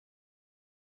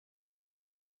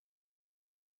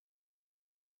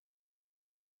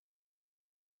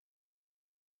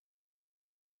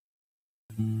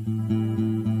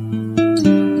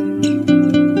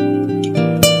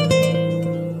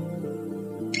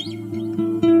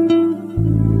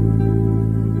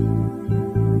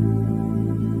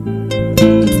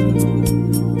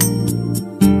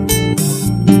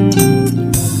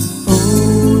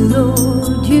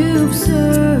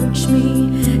Search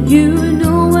me, you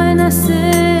know when I sit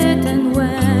and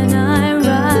when I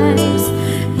rise.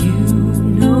 You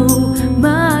know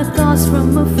my thoughts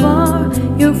from afar.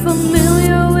 You're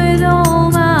familiar with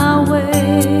all my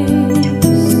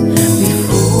ways.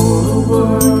 Before a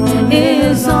word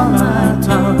is on my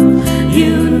tongue,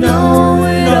 you know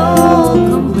it all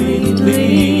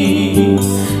completely.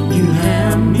 You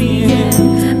have me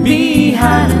in,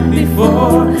 behind and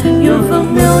before. You're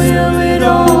familiar with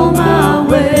all my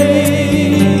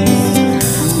ways.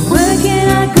 Where can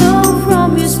I go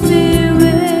from your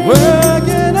spirit? Where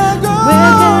can I go?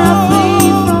 Where can I flee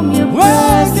from your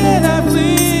Where presence? can I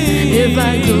flee? If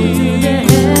I go to the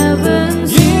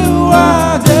heavens, you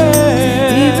are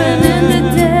there. even in the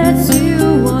depths,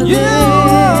 you are You there.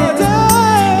 are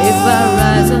there. If I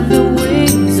rise on the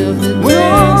wings of the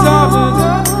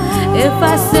dawn, if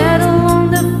I settle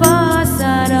on the far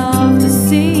side of the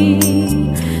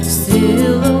sea,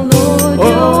 still, oh Lord,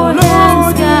 your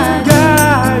hands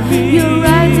guide me. Your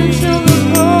right hand shall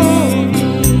uphold me.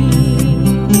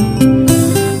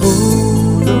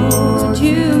 Oh Lord,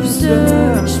 you've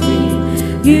searched me.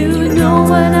 You know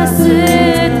when I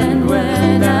sit and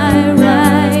when I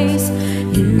rise.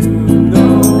 You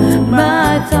know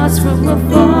my thoughts from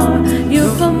afar.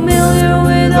 You're familiar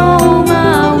with all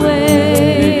my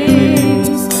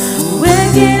ways. Where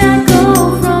can I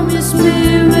go from your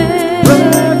spirit?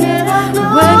 Where can I go?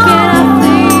 Where can I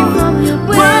flee from your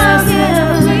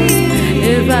presence?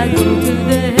 If I go to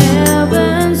the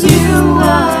heavens, you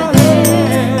are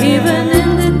there. Even in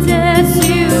the depths,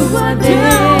 you are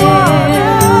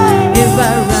there. If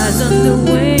I rise on the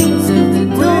wings of the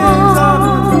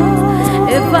dawn,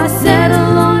 if I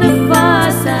settle on the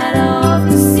far side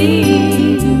of the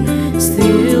sea,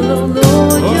 still, oh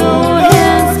Lord, your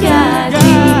hands guide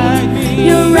me.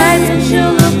 Your right hand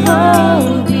shall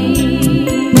uphold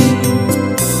me.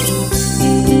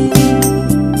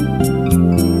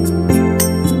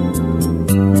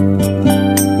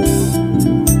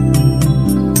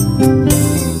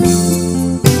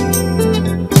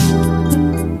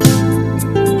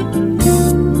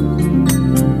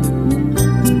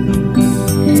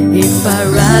 If I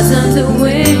rise on the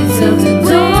wings of the